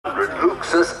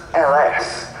Lexus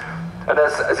LS. And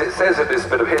as it says in this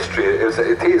bit of history,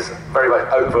 it is very much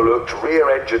overlooked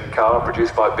rear-engine car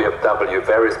produced by BMW,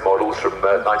 various models from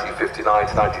 1959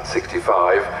 to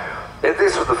 1965.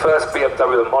 This was the first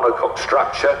BMW with a monocoque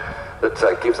structure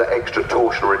that gives that extra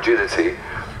torsional rigidity.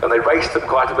 And they raced them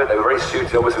quite a bit. They were very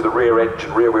suited, obviously, with the rear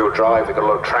engine, rear-wheel drive. They got a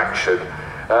lot of traction.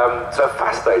 So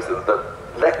fascinating, the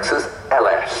Lexus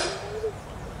LS.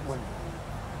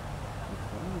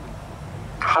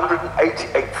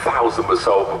 188,000 were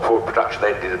sold before production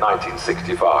ended in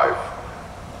 1965.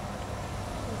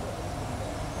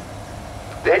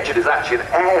 The engine is actually an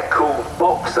air-cooled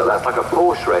boxer. That's like a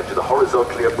Porsche engine, a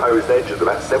horizontally opposed engine,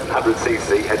 about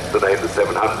 700cc, hence the name the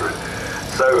 700.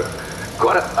 So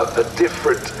quite a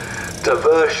different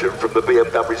diversion from the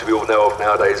BMWs we all know of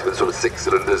nowadays with sort of 6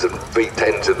 cylinders and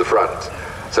V10s in the front.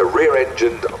 So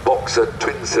rear-engined boxer,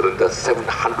 twin-cylinder,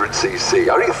 700cc,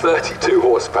 only 32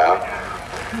 horsepower.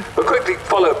 But quickly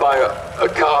followed by a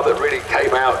car that really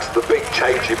came out, the big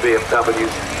change in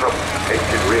BMW's front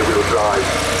engine rear-wheel drive.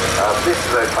 This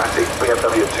is a classic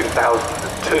BMW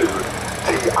 2002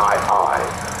 Tii.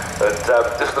 And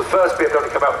this is the first BMW to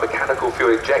come out with mechanical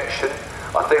fuel injection.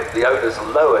 I think the owner's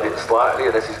lowered it slightly,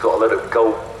 unless he's got a lot of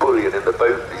gold bullion in the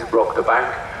boot. He's robbed the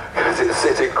bank, because it's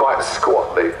sitting quite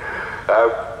squatly.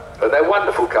 And they're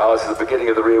wonderful cars. At the beginning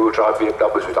of the rear-wheel drive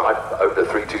BMWs, which I owned the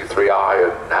 323i,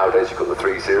 and nowadays you've got the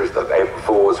 3 Series, the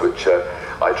M4s, which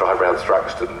I drive around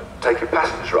Thruxton, taking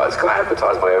passenger rides. Can I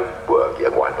advertise my own work? Yeah,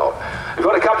 why not? If you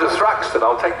want to come to Thruxton,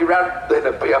 I'll take you around in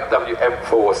a BMW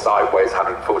M4 sideways,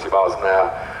 140 miles an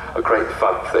hour. A great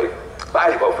fun thing.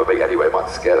 But well, for me anyway, it might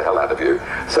scare the hell out of you.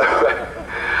 So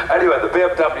anyway, the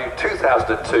BMW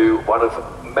 2002, one of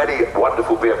many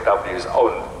wonderful BMWs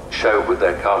on show with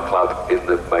their car club in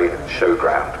the main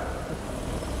showground.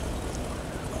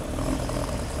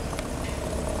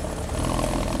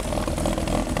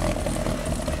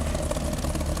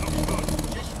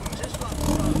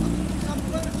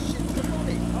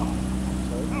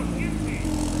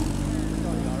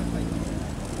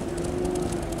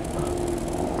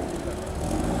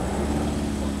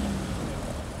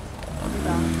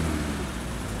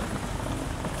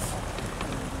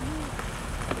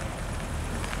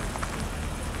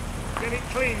 Get it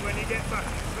clean when you get back.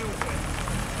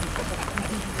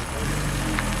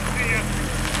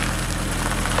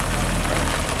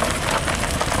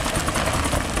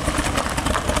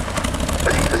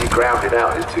 Has he grounded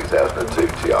out his 2002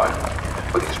 Ti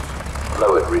with his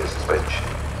lowered rear suspension?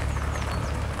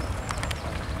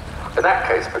 In that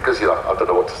case, because I don't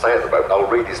know what to say at the moment, I'll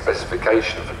read his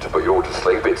specification to put you all to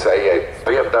sleep. It's a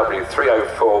BMW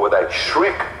 304 with a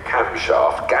Schrick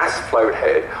camshaft, gas-flowed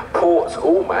head, ports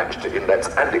all matched to inlets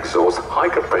and exhaust, high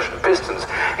compression pistons.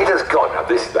 It has got, now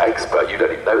this is the expert, you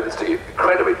don't even know this, do you?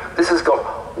 Incredibly, this has got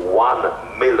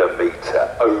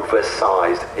 1mm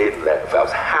oversized inlet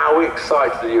valves. How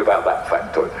excited are you about that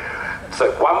factoid?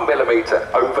 So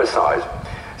 1mm oversized.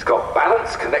 It's got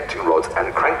balanced connecting rods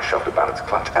and crankshaft to balance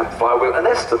clutch and flywheel, an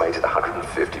estimated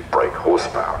 150 brake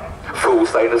horsepower. Full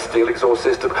stainless steel exhaust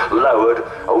system, lowered,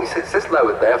 oh it says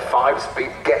lowered there,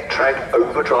 5-speed Getrag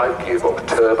overdrive gearbox,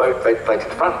 turbo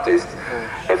ventilated front disc.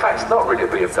 In fact, it's not really a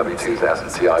BMW 2000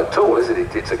 Ti at all, is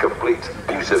it? It's a complete,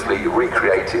 beautifully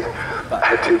recreated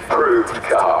and improved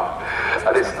car.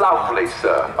 And it's lovely,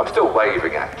 sir. I'm still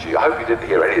waving at you. I hope you didn't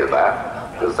hear any of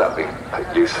that, because that'll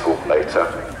be useful later.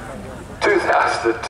 2000